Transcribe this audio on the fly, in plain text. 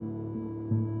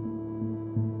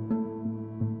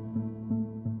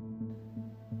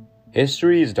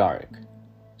History is dark.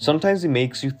 Sometimes it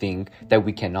makes you think that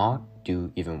we cannot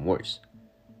do even worse.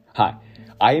 Hi,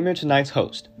 I am your tonight's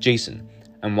host, Jason,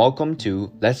 and welcome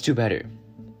to Let's Do Better,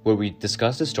 where we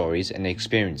discuss the stories and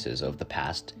experiences of the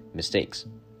past mistakes.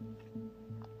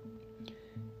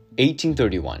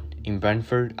 1831, in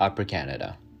Brantford, Upper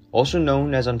Canada, also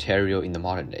known as Ontario in the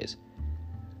modern days.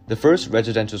 The first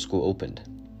residential school opened.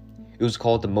 It was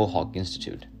called the Mohawk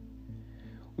Institute.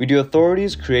 With the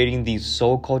authorities creating these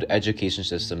so-called education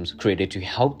systems created to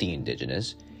help the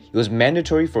Indigenous, it was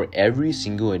mandatory for every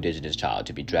single Indigenous child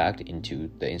to be dragged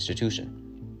into the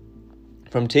institution.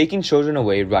 From taking children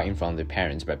away right in front of their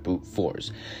parents by brute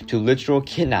force, to literal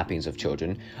kidnappings of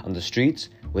children on the streets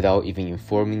without even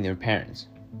informing their parents.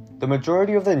 The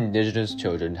majority of the Indigenous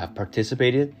children have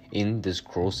participated in this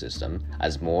cruel system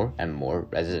as more and more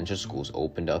residential schools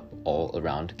opened up all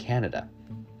around Canada.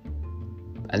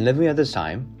 And living at this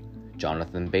time,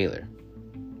 Jonathan Baylor.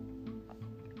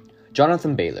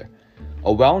 Jonathan Baylor,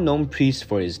 a well-known priest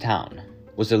for his town,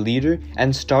 was the leader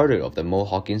and starter of the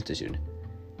Mohawk Institute.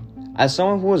 As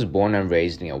someone who was born and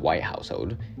raised in a white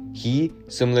household, he,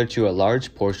 similar to a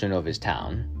large portion of his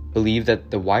town, believed that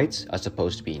the whites are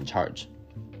supposed to be in charge.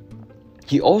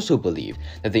 He also believed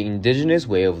that the Indigenous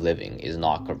way of living is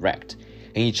not correct,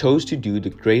 and he chose to do the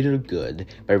greater good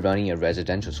by running a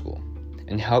residential school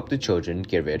and help the children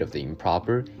get rid of the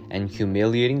improper and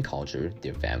humiliating culture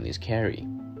their families carry.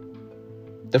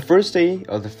 The first day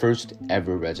of the first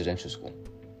ever residential school,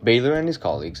 Baylor and his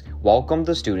colleagues welcomed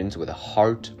the students with a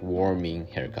heartwarming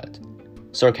haircut.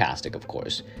 Sarcastic, of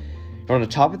course. From the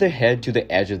top of their head to the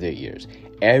edge of their ears,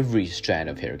 every strand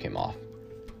of hair came off.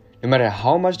 No matter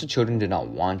how much the children did not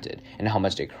want it and how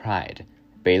much they cried,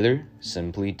 Baylor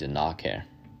simply did not care.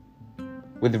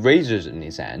 With razors in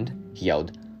his hand, he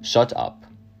yelled, "Shut up."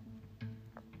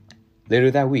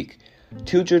 Later that week,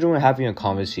 two children were having a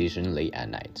conversation late at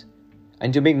night.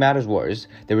 And to make matters worse,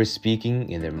 they were speaking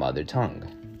in their mother tongue.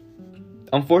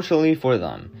 Unfortunately for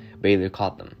them, Baylor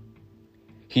caught them.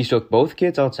 He shook both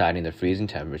kids outside in the freezing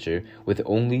temperature with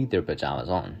only their pajamas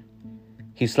on.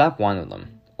 He slapped one of them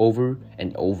over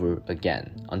and over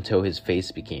again until his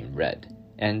face became red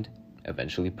and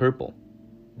eventually purple.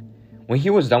 When he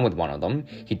was done with one of them,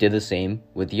 he did the same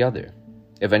with the other,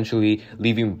 eventually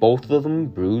leaving both of them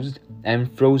bruised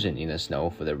and frozen in the snow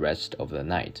for the rest of the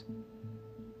night.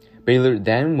 Baylor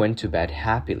then went to bed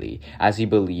happily as he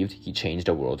believed he changed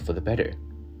the world for the better,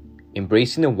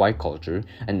 embracing the white culture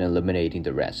and eliminating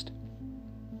the rest.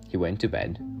 He went to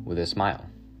bed with a smile.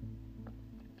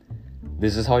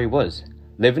 This is how he was,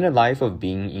 living a life of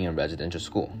being in a residential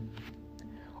school.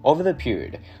 Over the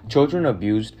period, children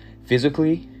abused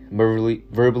physically,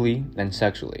 verbally, and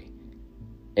sexually,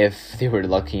 if they were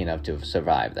lucky enough to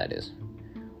survive, that is,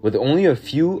 with only a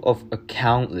few of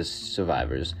countless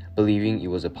survivors believing it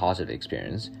was a positive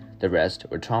experience. The rest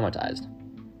were traumatized.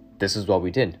 This is what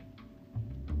we did.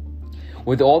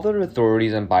 With all the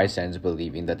authorities and bystanders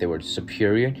believing that they were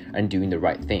superior and doing the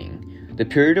right thing, the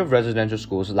period of residential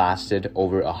schools lasted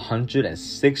over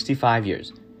 165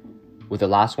 years, with the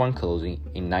last one closing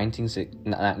in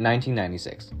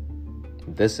 1996.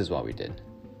 This is what we did.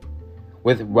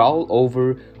 With well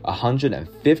over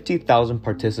 150,000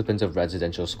 participants of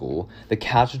residential school, the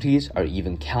casualties are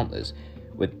even countless,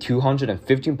 with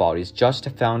 215 bodies just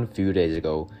found a few days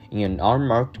ago in an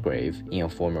unmarked grave in a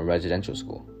former residential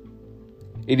school.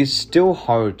 It is still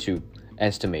hard to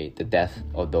estimate the death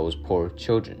of those poor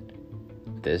children.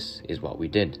 This is what we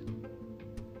did.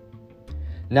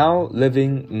 Now,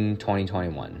 living in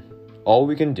 2021, all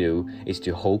we can do is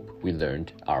to hope we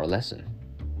learned our lesson.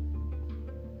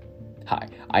 Hi,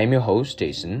 I am your host,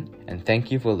 Jason, and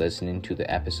thank you for listening to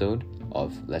the episode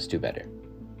of Let's Do Better.